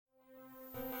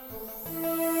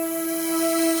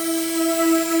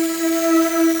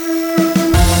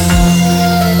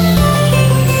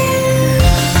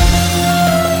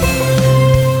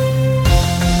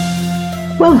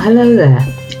hello there.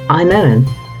 I'm Ellen.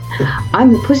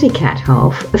 I'm the pussycat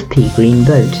half of Pea Green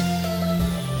Boat.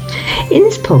 In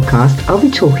this podcast, I'll be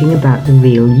talking about the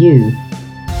real you,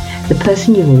 the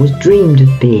person you've always dreamed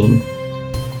of being.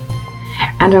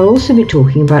 And I'll also be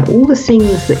talking about all the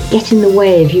things that get in the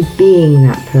way of you being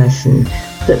that person,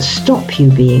 that stop you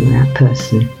being that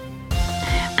person,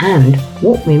 and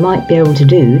what we might be able to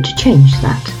do to change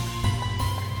that.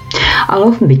 I'll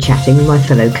often be chatting with my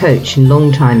fellow coach and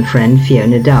longtime friend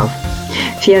Fiona Dove.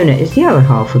 Fiona is the other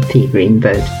half of Pea Green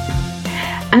Boat.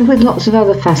 And with lots of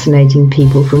other fascinating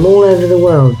people from all over the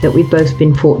world that we've both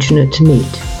been fortunate to meet.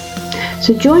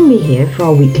 So join me here for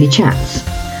our weekly chats,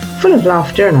 full of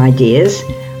laughter and ideas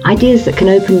that can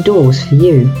open doors for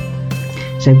you.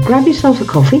 So grab yourself a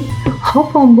coffee,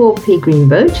 hop on board Pea Green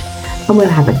Boat, and we'll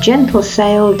have a gentle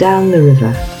sail down the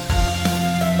river.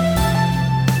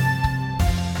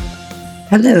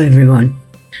 Hello everyone.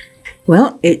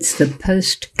 Well, it's the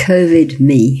post-COVID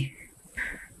me.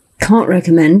 Can't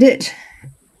recommend it.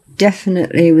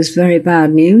 Definitely was very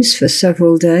bad news for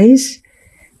several days,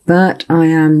 but I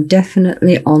am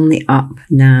definitely on the up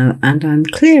now and I'm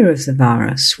clear of the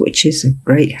virus, which is a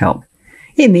great help.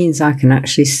 It means I can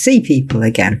actually see people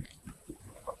again,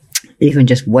 even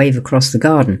just wave across the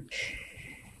garden.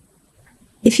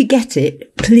 If you get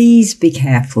it, please be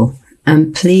careful.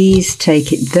 And please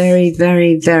take it very,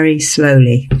 very, very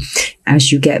slowly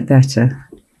as you get better.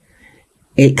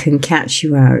 It can catch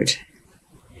you out.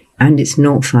 And it's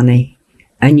not funny.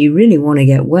 And you really want to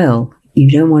get well.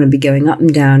 You don't want to be going up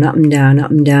and down, up and down,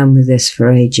 up and down with this for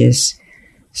ages.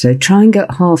 So try and go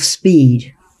at half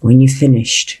speed when you're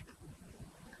finished.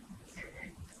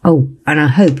 Oh, and I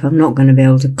hope I'm not going to be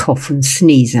able to cough and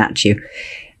sneeze at you.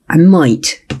 I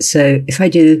might. So if I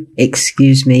do,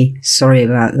 excuse me. Sorry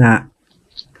about that.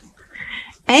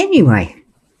 Anyway,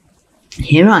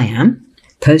 here I am,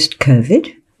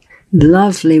 post-COVID,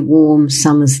 lovely warm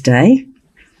summer's day,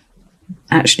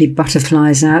 actually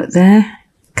butterflies out there,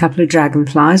 a couple of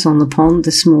dragonflies on the pond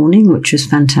this morning, which was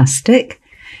fantastic,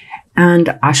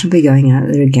 and I shall be going out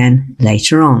there again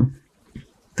later on.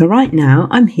 But right now,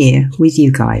 I'm here with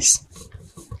you guys.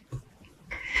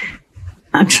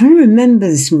 I'm trying to remember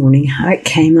this morning how it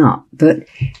came up, but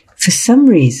for some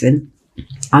reason,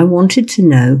 I wanted to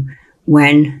know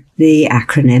when the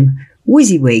acronym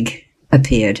WYSIWYG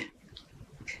appeared.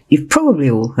 You've probably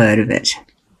all heard of it.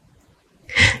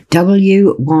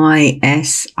 WYSIWYG.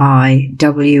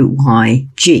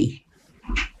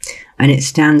 And it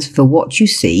stands for what you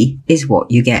see is what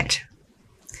you get.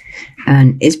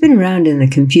 And it's been around in the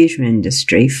computer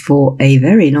industry for a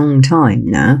very long time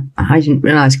now. I didn't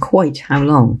realise quite how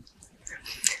long.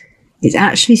 It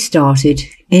actually started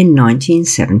in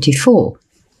 1974.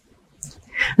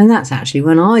 And that's actually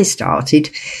when I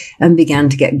started and began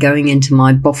to get going into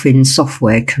my boffin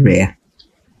software career.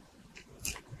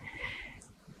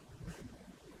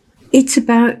 It's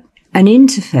about an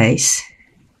interface,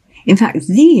 in fact,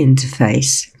 the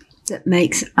interface that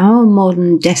makes our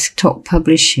modern desktop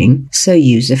publishing so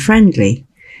user-friendly.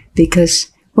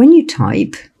 Because when you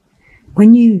type,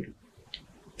 when you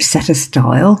set a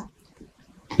style,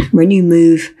 when you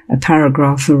move a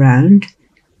paragraph around,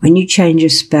 when you change a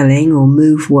spelling or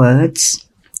move words,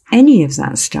 any of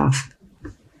that stuff,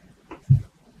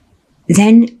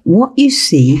 then what you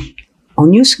see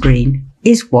on your screen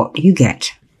is what you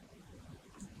get.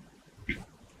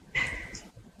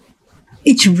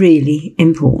 It's really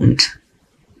important.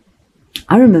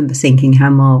 I remember thinking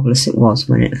how marvellous it was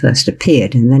when it first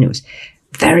appeared, and then it was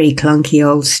very clunky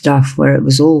old stuff where it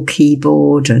was all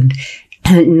keyboard and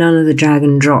none of the drag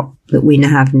and drop that we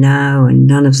have now and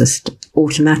none of the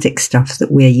automatic stuff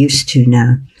that we're used to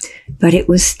now. But it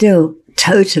was still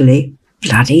totally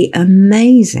bloody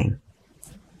amazing.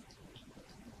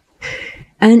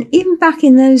 And even back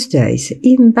in those days,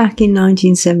 even back in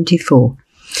 1974,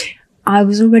 I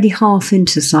was already half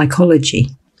into psychology.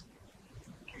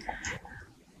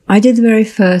 I did the very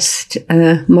first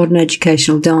modern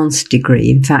educational dance degree.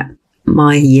 In fact,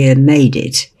 my year made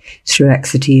it through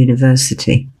Exeter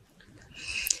University.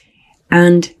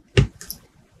 And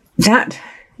that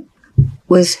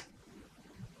was,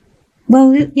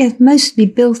 mostly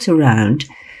built around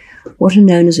what are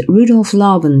known as Rudolf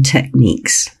Laban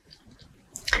techniques.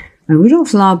 And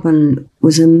Rudolf Laban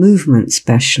was a movement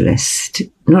specialist,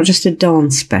 not just a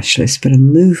dance specialist, but a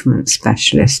movement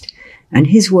specialist. And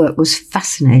his work was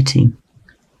fascinating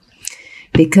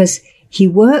because he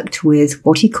worked with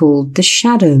what he called the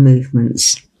shadow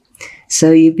movements.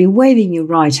 So you'd be waving your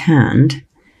right hand,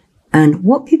 and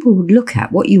what people would look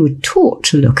at, what you were taught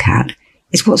to look at,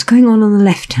 is what's going on the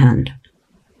left hand.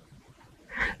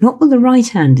 Not what the right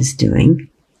hand is doing,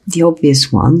 the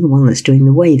obvious one, the one that's doing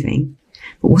the waving.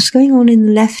 But what's going on in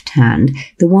the left hand,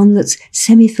 the one that's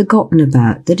semi-forgotten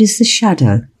about, that is the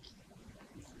shadow.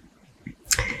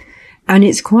 And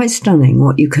it's quite stunning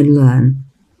what you can learn.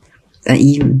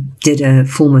 You did a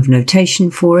form of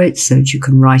notation for it so that you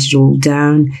can write it all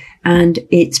down. And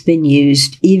it's been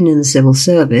used, even in the civil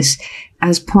service,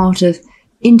 as part of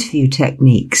interview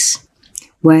techniques,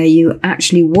 where you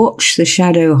actually watch the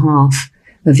shadow half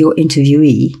of your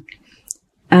interviewee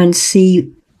and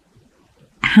see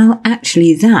how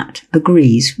actually that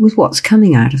agrees with what's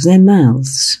coming out of their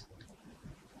mouths.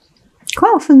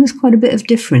 Quite often there's quite a bit of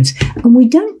difference, and we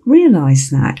don't realise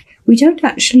that. We don't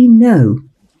actually know.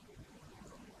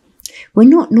 We're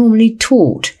not normally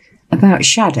taught about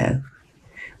shadow.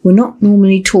 We're not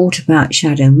normally taught about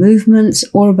shadow movements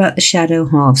or about the shadow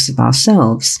halves of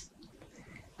ourselves.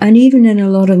 And even in a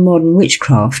lot of modern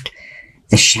witchcraft,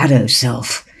 the shadow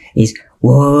self is,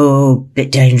 whoa,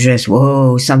 bit dangerous,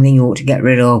 whoa, something you ought to get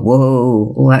rid of,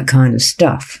 whoa, all that kind of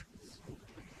stuff.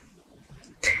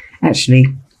 Actually,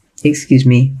 excuse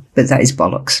me, but that is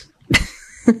bollocks.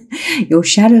 Your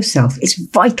shadow self is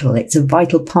vital. It's a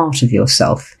vital part of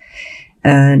yourself.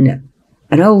 And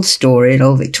an old story, an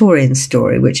old Victorian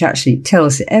story, which actually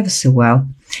tells it ever so well,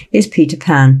 is Peter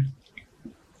Pan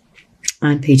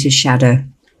and Peter's shadow.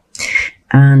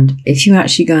 And if you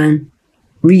actually go and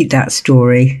read that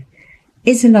story,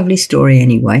 it's a lovely story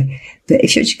anyway, but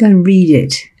if you actually go and read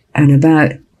it, and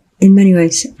about, in many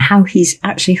ways, how he's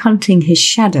actually hunting his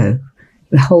shadow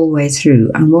the whole way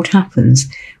through, and what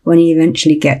happens when he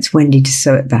eventually gets Wendy to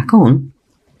sew it back on,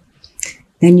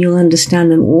 then you'll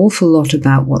understand an awful lot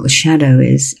about what the shadow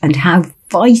is and how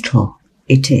vital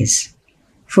it is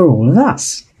for all of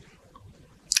us.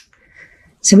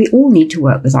 So we all need to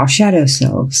work with our shadow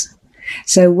selves.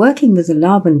 So working with the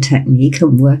Laban technique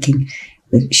and working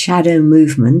with shadow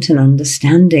movement and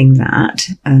understanding that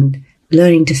and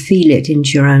learning to feel it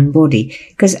into your own body.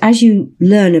 Because as you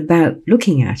learn about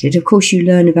looking at it, of course you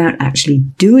learn about actually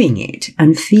doing it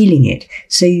and feeling it.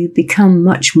 So you become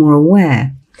much more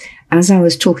aware. As I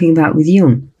was talking about with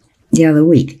Jung the other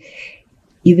week,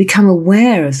 you become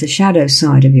aware of the shadow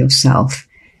side of yourself,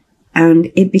 and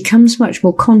it becomes much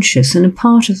more conscious and a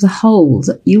part of the whole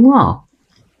that you are.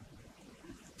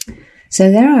 So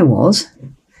there I was,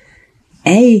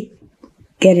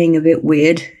 getting a bit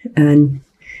weird and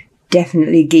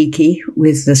definitely geeky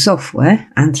with the software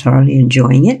and thoroughly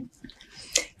enjoying it,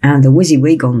 and the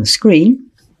WYSIWYG on the screen,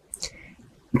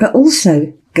 but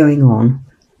also going on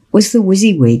was the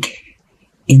WYSIWYG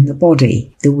in the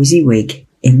body, the WYSIWYG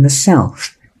in the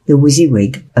self, the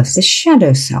WYSIWYG of the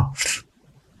shadow self.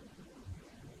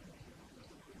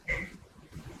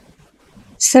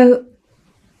 So,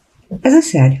 as I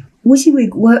said,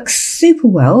 WYSIWYG works super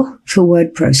well for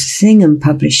word processing and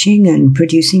publishing and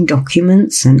producing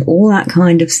documents and all that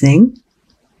kind of thing.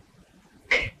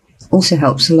 Also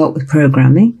helps a lot with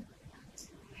programming.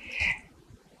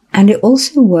 And it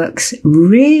also works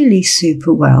really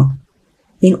super well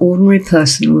in ordinary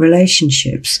personal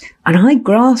relationships. And I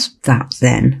grasped that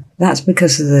then. That's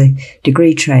because of the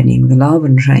degree training, the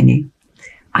Laban training.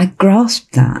 I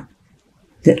grasped that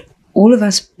all of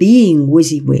us being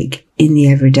WYSIWYG in the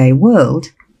everyday world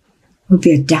would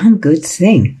be a damn good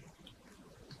thing.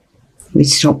 We'd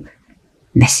stop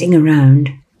messing around,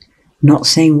 not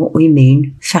saying what we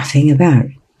mean, faffing about.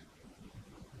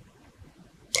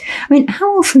 I mean,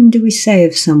 how often do we say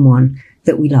of someone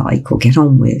that we like or get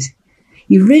on with,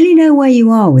 you really know where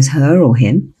you are with her or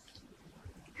him?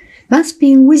 That's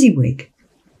being WYSIWYG.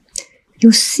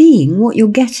 You're seeing what you're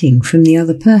getting from the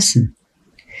other person.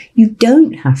 You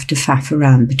don't have to faff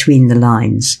around between the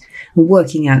lines and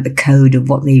working out the code of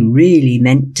what they really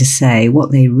meant to say,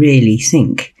 what they really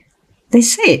think. They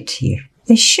say it to you.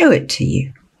 They show it to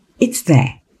you. It's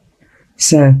there.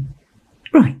 So,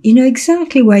 right, you know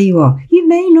exactly where you are. You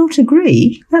may not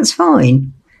agree, that's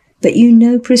fine, but you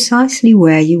know precisely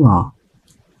where you are.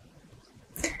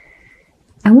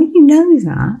 And when you know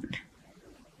that,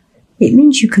 it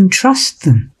means you can trust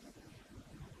them.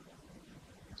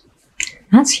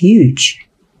 That's huge.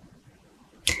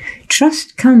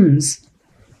 Trust comes,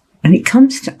 and it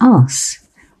comes to us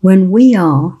when we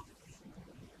are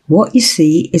what you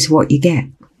see is what you get.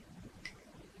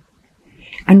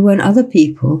 And when other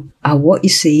people are what you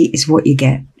see is what you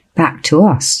get back to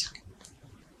us.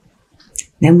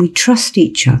 Then we trust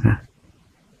each other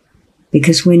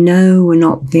because we know we're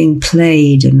not being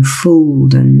played and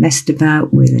fooled and messed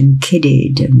about with and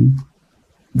kidded and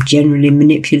generally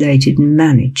manipulated and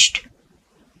managed.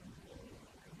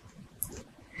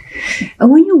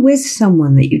 And when you're with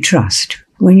someone that you trust,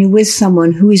 when you're with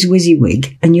someone who is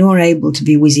WYSIWYG and you're able to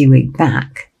be WYSIWYG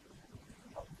back,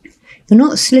 They're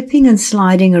not slipping and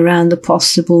sliding around the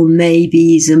possible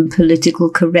maybes and political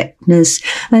correctness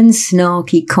and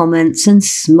snarky comments and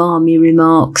smarmy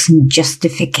remarks and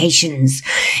justifications,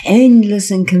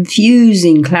 endless and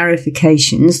confusing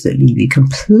clarifications that leave you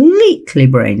completely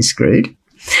brain screwed,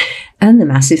 and the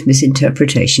massive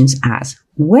misinterpretations as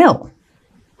well.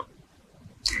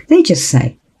 They just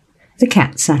say, the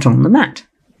cat sat on the mat.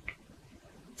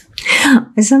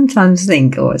 I sometimes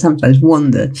think, or I sometimes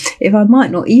wonder, if I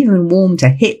might not even warm to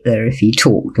Hitler if he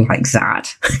talked like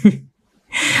that.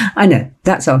 I know,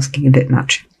 that's asking a bit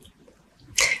much.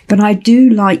 But I do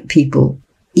like people,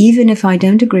 even if I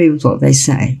don't agree with what they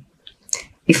say,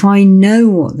 if I know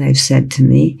what they've said to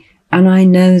me, and I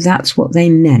know that's what they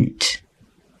meant.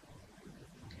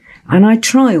 And I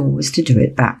try always to do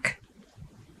it back.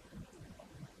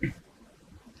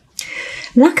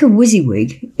 Lack of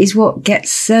WYSIWYG is what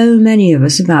gets so many of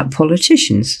us about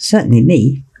politicians, certainly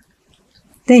me.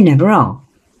 They never are.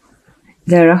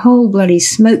 They're a whole bloody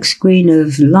smokescreen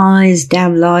of lies,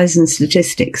 damn lies and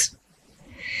statistics.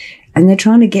 And they're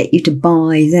trying to get you to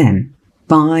buy them.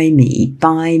 Buy me,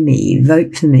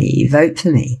 vote for me, vote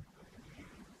for me.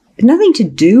 Nothing to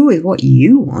do with what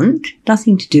you want,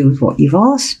 nothing to do with what you've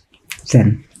asked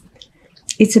them.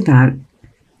 It's about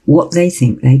what they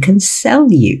think they can sell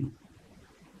you.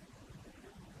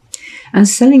 And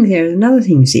selling there is another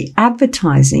thing, you see.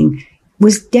 Advertising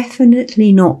was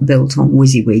definitely not built on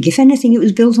WYSIWYG. If anything, it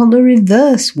was built on the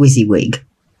reverse WYSIWYG.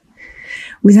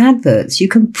 With adverts, you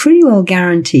can pretty well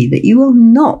guarantee that you will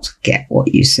not get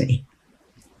what you see.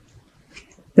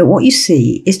 That what you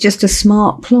see is just a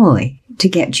smart ploy to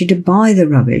get you to buy the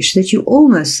rubbish that you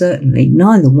almost certainly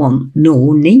neither want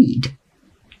nor need.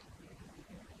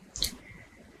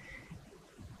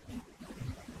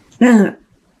 Now,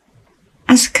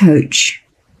 as a coach,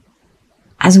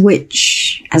 as a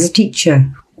witch, as a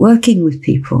teacher, working with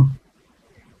people,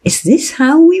 is this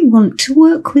how we want to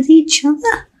work with each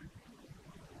other?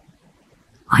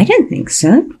 I don't think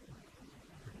so.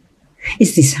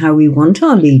 Is this how we want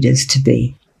our leaders to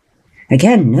be?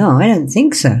 Again, no, I don't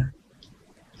think so.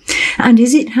 And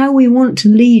is it how we want to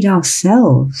lead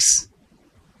ourselves?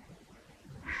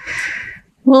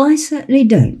 Well, I certainly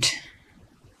don't.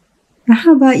 Now,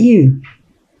 how about you?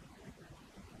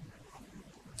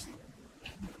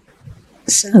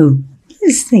 So,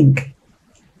 let's think.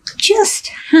 Just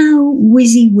how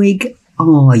WYSIWYG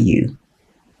are you?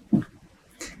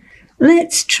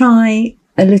 Let's try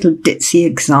a little ditzy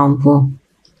example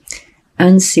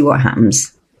and see what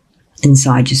happens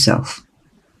inside yourself.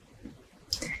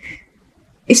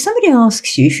 If somebody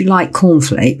asks you if you like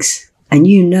cornflakes, and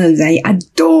you know they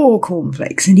adore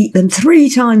cornflakes and eat them 3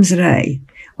 times a day,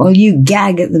 while you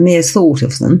gag at the mere thought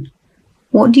of them,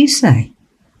 what do you say?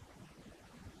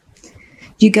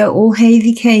 Do you go all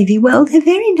havey-cavey, well, they're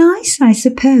very nice, I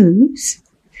suppose.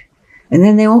 And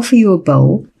then they offer you a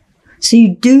bowl, so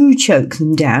you do choke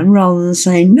them down rather than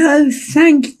saying, no,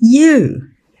 thank you.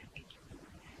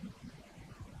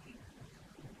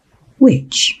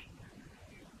 Which?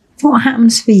 What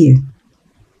happens for you?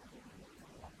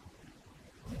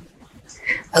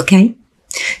 Okay,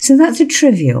 so that's a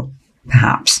trivial,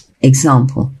 perhaps,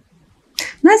 example.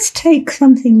 Let's take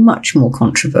something much more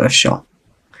controversial.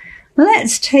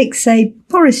 Let's take, say,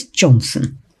 Boris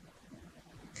Johnson.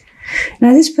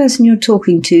 Now, this person you're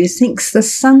talking to thinks the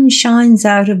sun shines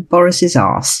out of Boris's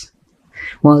arse,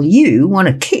 while you want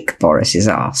to kick Boris's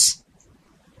arse.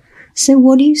 So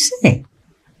what do you say?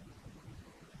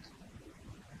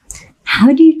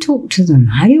 How do you talk to them?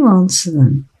 How do you answer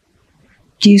them?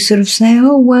 Do you sort of say,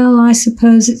 oh, well, I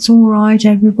suppose it's all right,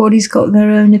 everybody's got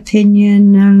their own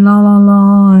opinion, and la la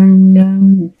la,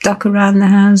 and duck around the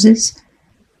houses?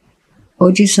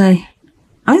 Or do you say,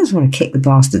 I just want to kick the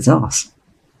bastard's ass?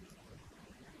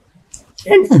 I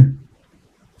don't know.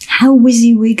 How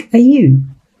WYSIWYG are you?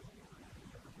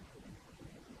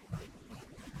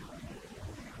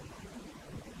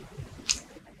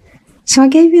 So I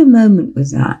gave you a moment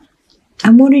with that.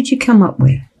 And what did you come up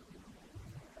with?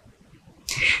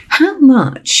 How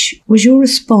much was your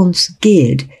response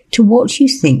geared to what you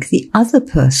think the other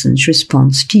person's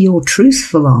response to your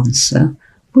truthful answer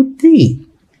would be?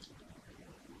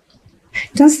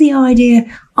 Does the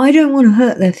idea, I don't want to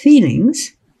hurt their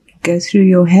feelings, go through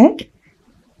your head?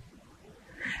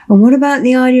 And what about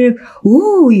the idea of,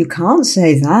 ooh, you can't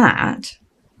say that?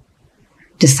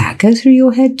 Does that go through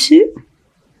your head too?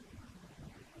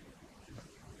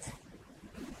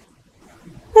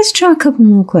 Let's try a couple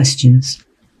more questions.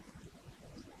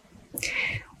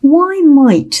 Why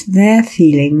might their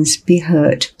feelings be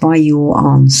hurt by your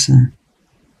answer?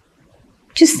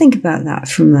 Just think about that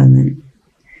for a moment.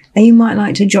 And you might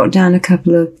like to jot down a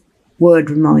couple of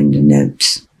word reminder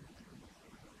notes.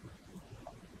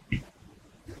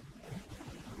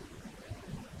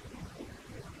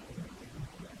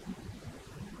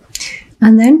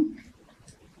 And then,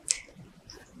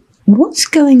 what's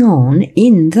going on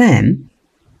in them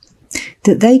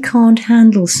that they can't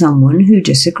handle someone who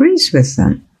disagrees with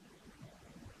them?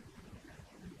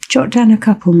 Jot down a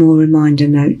couple more reminder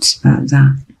notes about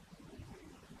that.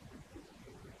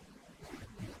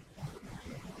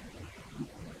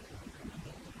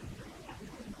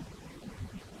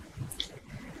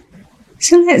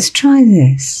 So let's try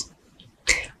this.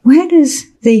 Where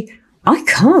does the "I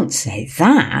can't say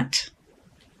that"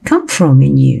 come from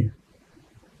in you?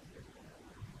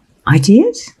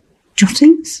 Ideas?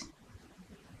 Jottings?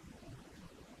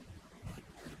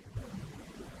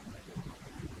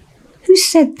 Who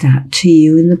said that to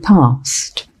you in the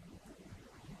past?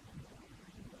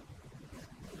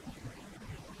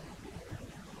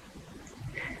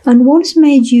 And what has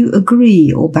made you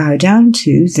agree or bow down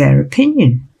to their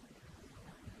opinion?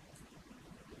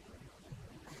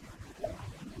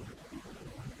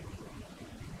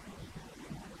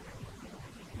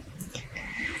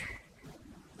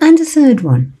 And a third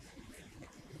one.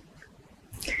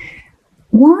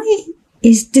 Why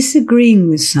is disagreeing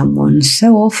with someone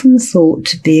so often thought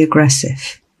to be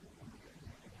aggressive?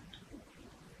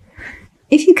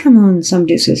 If you come on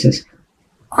somebody who says,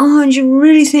 "Oh, and you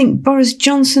really think Boris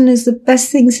Johnson is the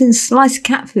best thing since sliced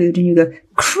cat food?" And you go,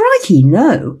 "Crikey,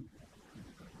 no."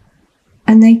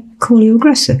 And they call you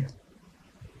aggressive.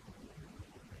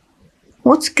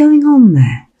 What's going on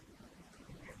there?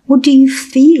 What do you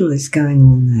feel is going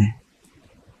on there?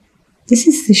 This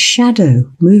is the shadow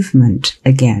movement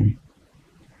again.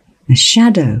 A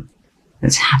shadow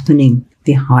that's happening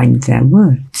behind their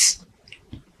words.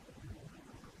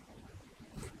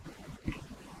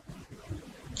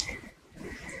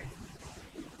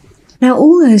 Now,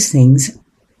 all those things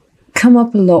come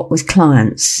up a lot with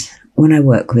clients when I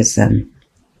work with them.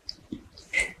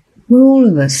 Well, all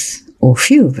of us, or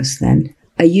few of us then,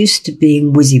 are used to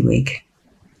being WYSIWYG.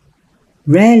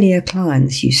 Rarely are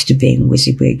clients used to being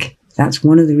WYSIWYG. That's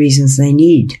one of the reasons they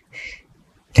need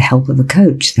the help of a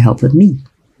coach, the help of me.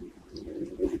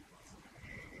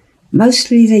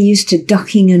 Mostly they're used to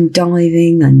ducking and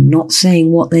diving and not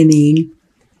saying what they mean.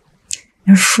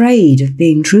 They're afraid of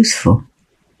being truthful,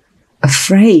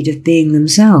 afraid of being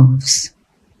themselves,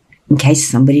 in case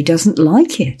somebody doesn't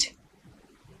like it.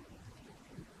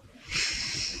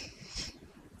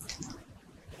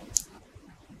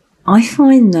 I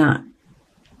find that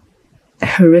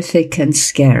horrific and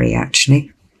scary,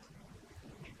 actually.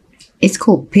 It's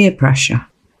called peer pressure,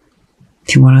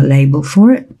 if you want a label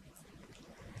for it.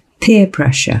 Peer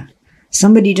pressure.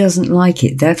 Somebody doesn't like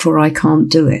it, therefore I can't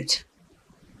do it.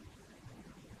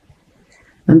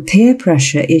 And peer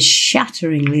pressure is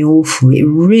shatteringly awful. It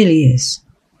really is.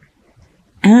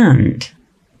 And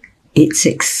it's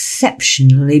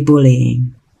exceptionally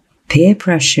bullying. Peer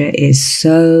pressure is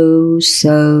so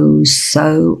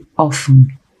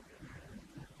often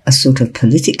a sort of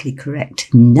politically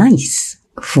correct, nice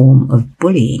form of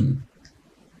bullying.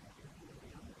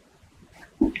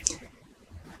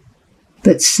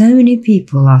 But so many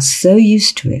people are so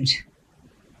used to it,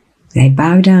 they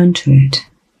bow down to it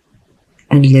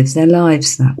and live their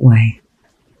lives that way.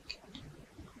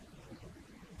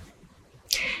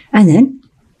 And then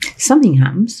something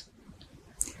happens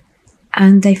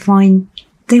and they find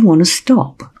they want to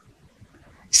stop.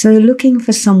 So they're looking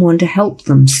for someone to help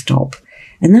them stop.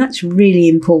 And that's really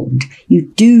important. You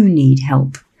do need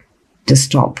help to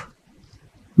stop.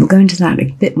 We'll go into that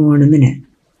a bit more in a minute.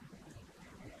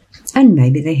 And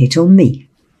maybe they hit on me.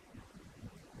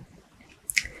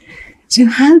 So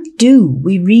how do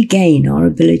we regain our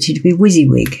ability to be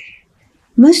WYSIWYG?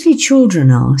 Mostly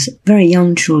children are, very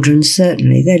young children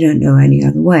certainly. They don't know any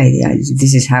other way.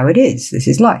 This is how it is. This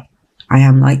is life. I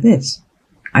am like this.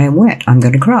 I am wet. I'm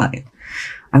going to cry.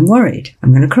 I'm worried.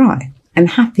 I'm going to cry. I'm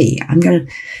happy. I'm going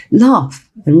to laugh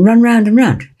and run round and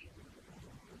round.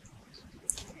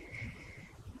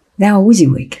 They are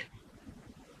WYSIWYG.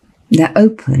 They're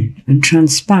open and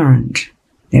transparent.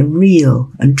 They're real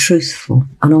and truthful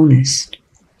and honest.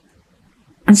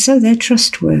 And so they're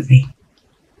trustworthy.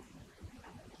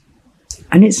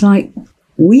 And it's like,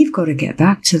 we've got to get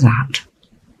back to that.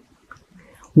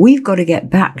 We've got to get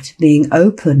back to being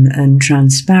open and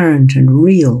transparent and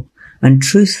real and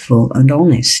truthful and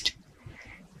honest.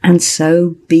 And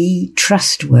so be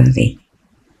trustworthy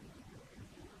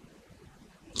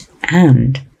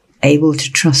and able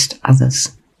to trust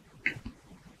others.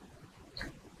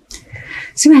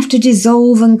 So we have to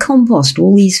dissolve and compost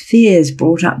all these fears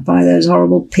brought up by those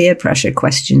horrible peer pressure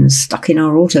questions stuck in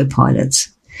our autopilots.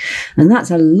 And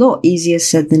that's a lot easier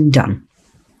said than done.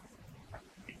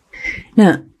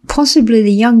 Now, possibly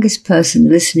the youngest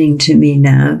person listening to me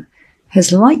now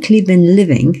has likely been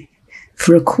living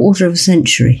for a quarter of a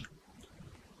century.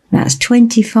 That's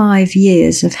 25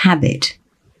 years of habit.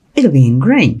 It'll be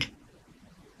ingrained.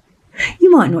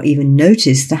 You might not even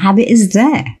notice the habit is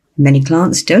there. Many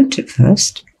clients don't at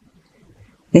first.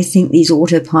 They think these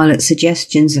autopilot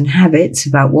suggestions and habits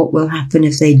about what will happen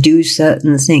if they do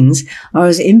certain things are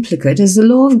as implicate as the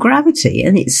law of gravity,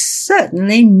 and it's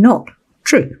certainly not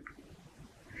true.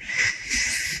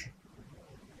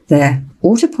 They're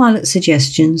autopilot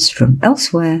suggestions from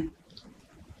elsewhere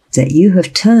that you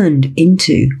have turned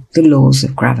into the laws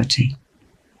of gravity.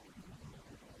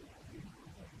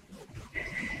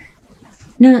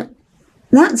 Now,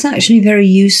 that's actually very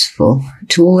useful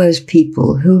to all those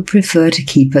people who prefer to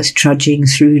keep us trudging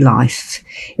through life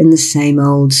in the same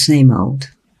old, same old.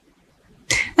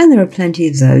 And there are plenty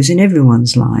of those in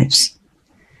everyone's lives.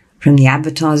 From the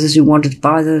advertisers who want us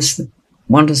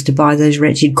to buy those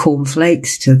wretched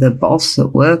cornflakes, to the boss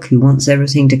at work who wants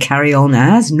everything to carry on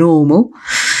as normal,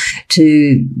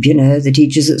 to, the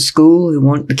teachers at school who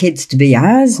want the kids to be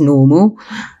as normal,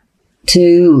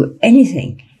 to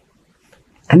anything.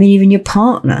 I mean, even your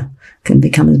partner can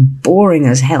become as boring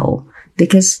as hell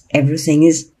because everything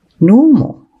is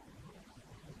normal.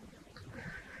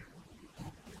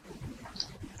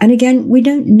 And again, we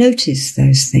don't notice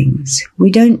those things.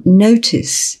 We don't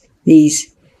notice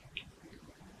these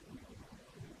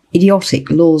idiotic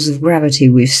laws of gravity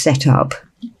we've set up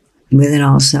within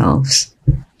ourselves.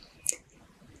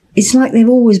 It's like they've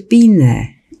always been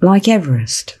there, like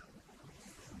Everest.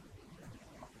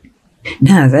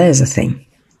 Now, there's a thing.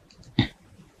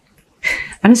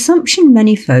 An assumption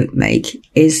many folk make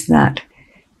is that,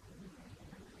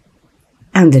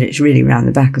 and that it's really round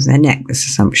the back of their neck, this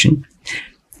assumption.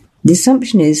 The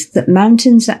assumption is that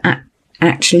mountains are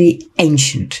actually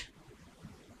ancient.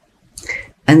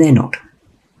 And they're not.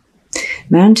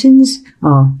 Mountains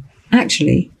are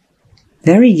actually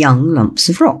very young lumps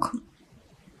of rock.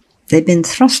 They've been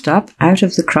thrust up out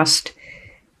of the crust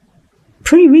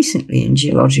pretty recently in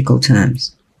geological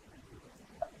terms.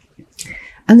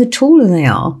 And the taller they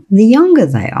are, the younger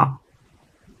they are.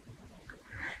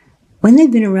 When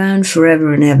they've been around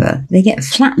forever and ever, they get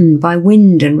flattened by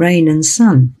wind and rain and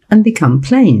sun and become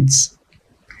plains.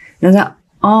 Now, there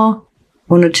are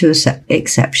one or two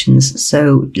exceptions,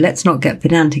 so let's not get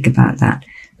pedantic about that.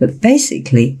 But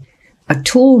basically, a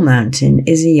tall mountain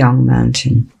is a young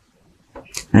mountain.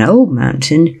 An old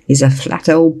mountain is a flat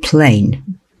old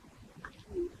plain.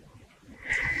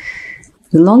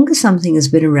 The longer something has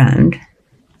been around,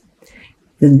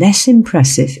 the less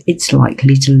impressive it's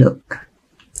likely to look.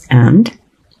 And,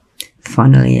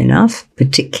 funnily enough,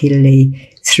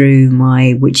 particularly through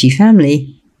my witchy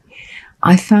family,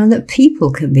 I found that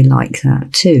people can be like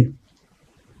that too.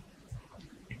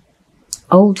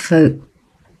 Old folk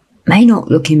may not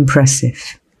look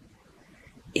impressive.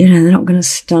 They're not going to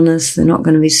stun us, they're not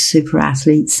going to be super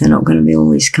athletes, they're not going to be all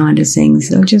these kind of things.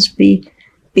 They'll just be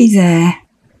there,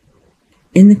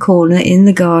 in the corner, in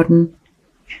the garden,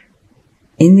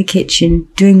 in the kitchen,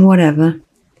 doing whatever,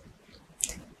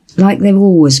 like they've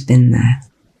always been there.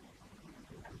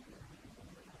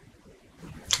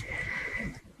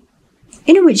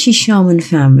 In a witchy shaman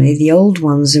family, the old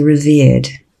ones are revered.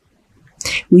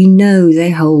 We know they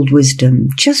hold wisdom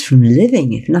just from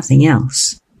living, if nothing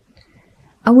else.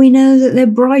 And we know that they're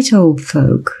bright old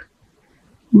folk.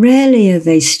 Rarely are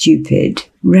they stupid,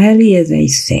 rarely are they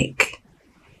thick,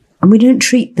 and we don't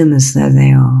treat them as though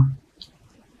they are.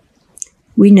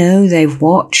 We know they've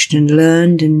watched and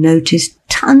learned and noticed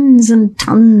tons and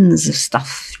tons of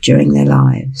stuff during their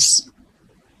lives.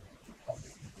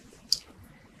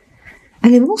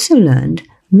 And they've also learned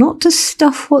not to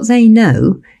stuff what they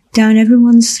know down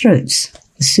everyone's throats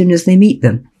as soon as they meet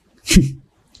them.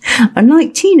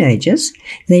 Unlike teenagers,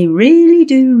 they really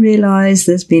do realise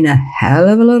there's been a hell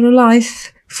of a lot of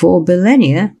life for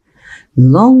millennia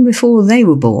long before they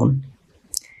were born.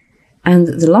 And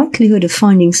that the likelihood of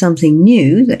finding something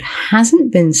new that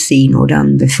hasn't been seen or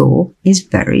done before is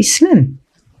very slim.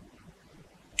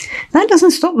 That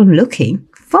doesn't stop them looking,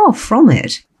 far from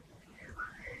it.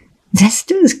 They're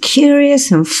still as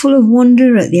curious and full of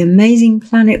wonder at the amazing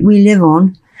planet we live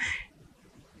on,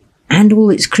 and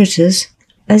all its critters,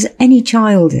 as any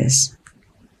child is.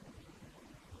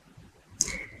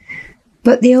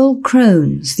 But the old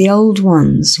crones, the old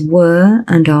ones, were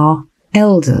and are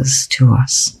elders to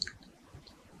us.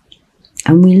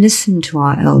 And we listen to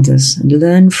our elders and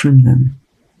learn from them.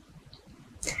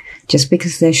 just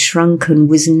because they're shrunk and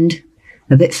wizened,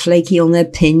 a bit flaky on their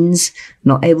pins,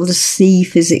 not able to see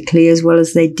physically as well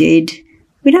as they did.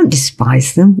 We don't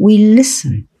despise them, we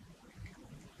listen.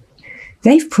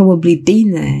 They've probably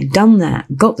been there, done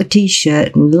that, got the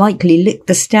t-shirt and likely licked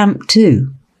the stamp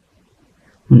too,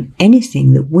 on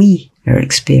anything that we are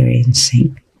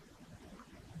experiencing.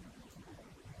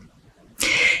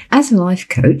 As a life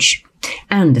coach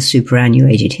and a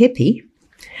superannuated hippie,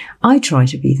 I try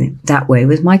to be that way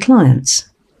with my clients.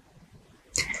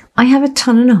 I have 1.5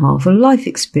 tons of life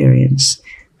experience,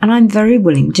 and I'm very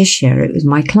willing to share it with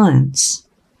my clients.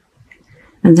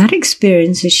 And that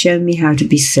experience has shown me how to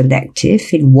be selective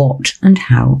in what and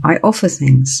how I offer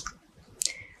things.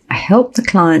 I help the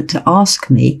client to ask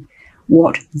me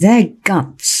what their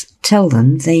guts tell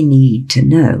them they need to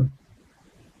know.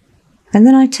 And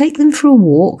then I take them for a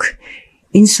walk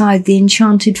inside the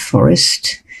enchanted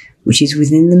forest, which is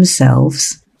within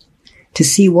themselves, to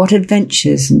see what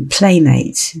adventures and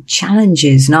playmates,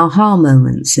 challenges and aha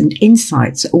moments and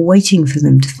insights are waiting for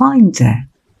them to find there.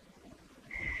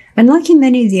 And like in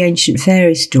many of the ancient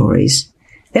fairy stories,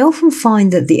 they often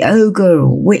find that the ogre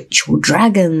or witch or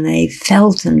dragon they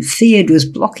felt and feared was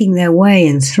blocking their way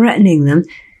and threatening them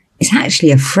is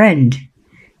actually a friend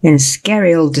in a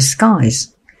scary old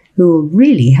disguise who will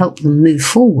really help them move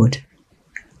forward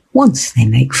once they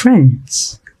make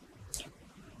friends.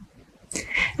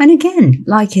 And again,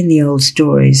 like in the old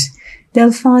stories,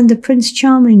 they'll find the Prince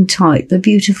Charming type, the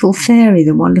beautiful fairy,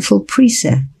 the wonderful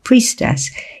priestess,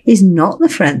 is not the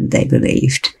friend they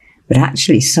believed, but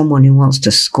actually someone who wants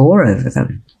to score over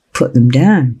them, put them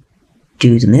down,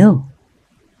 do them ill.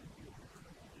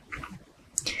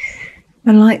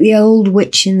 And like the old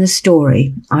witch in the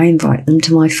story, I invite them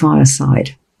to my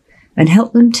fireside and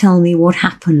help them tell me what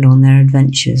happened on their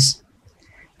adventures,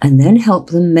 and then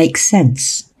help them make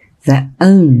sense, their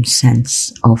own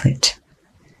sense of it.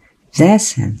 Their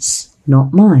sense,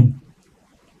 not mine.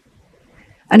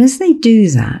 And as they do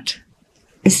that,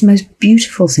 it's the most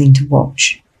beautiful thing to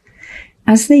watch.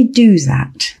 As they do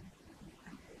that,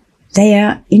 they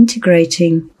are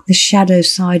integrating the shadow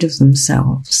side of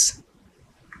themselves,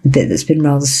 the bit that's been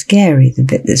rather scary, the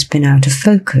bit that's been out of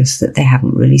focus, that they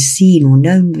haven't really seen or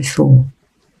known before.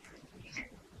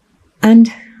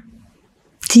 And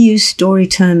to use story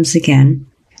terms again,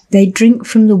 they drink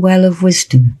from the well of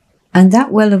wisdom, and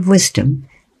that well of wisdom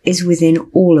is within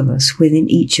all of us, within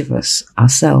each of us,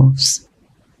 ourselves.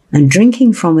 And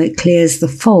drinking from it clears the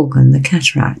fog and the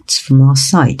cataracts from our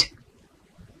sight.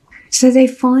 So they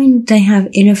find they have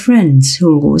inner friends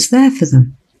who are always there for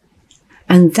them.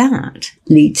 And that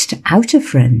leads to outer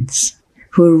friends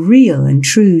who are real and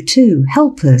true too,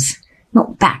 helpers,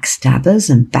 not backstabbers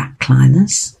and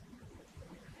backclimbers.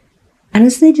 And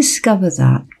as they discover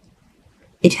that,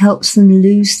 it helps them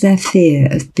lose their fear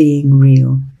of being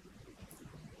real.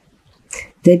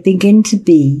 They begin to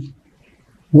be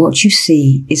what you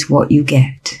see is what you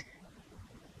get.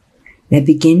 They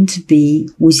begin to be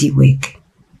WYSIWYG.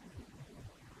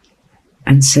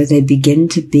 And so they begin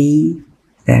to be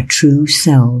their true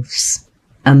selves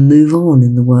and move on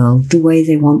in the world the way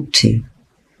they want to,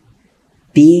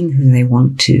 being who they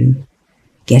want to,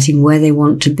 getting where they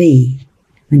want to be,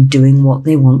 and doing what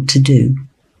they want to do.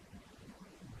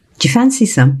 Do you fancy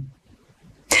some?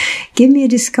 Give me a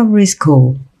discoveries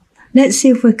call. Let's see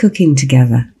if we're cooking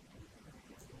together.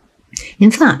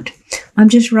 In fact, I'm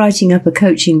just writing up a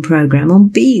coaching program on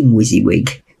being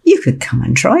WYSIWYG. You could come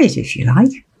and try it if you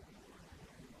like.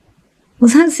 Well,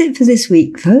 that's it for this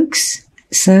week, folks.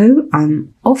 So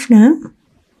I'm off now,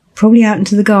 probably out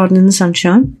into the garden in the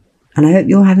sunshine, and I hope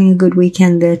you're having a good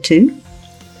weekend there too.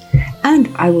 And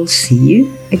I will see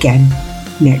you again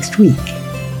next week.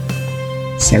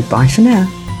 So bye for now.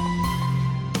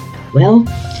 Well,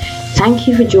 thank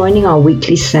you for joining our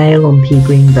weekly sale on Pea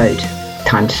Green Boat.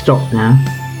 Time to stop now.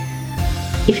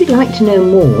 If you'd like to know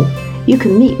more, you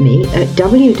can meet me at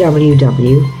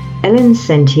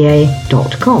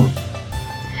www.ellensentier.com.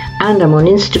 And I'm on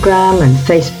Instagram and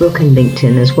Facebook and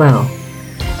LinkedIn as well.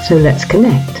 So let's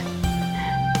connect.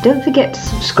 Don't forget to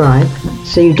subscribe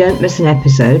so you don't miss an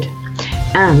episode.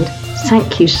 And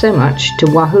thank you so much to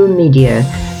Wahoo Media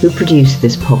who produced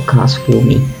this podcast for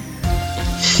me.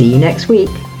 See you next week.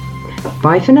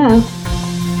 Bye for now.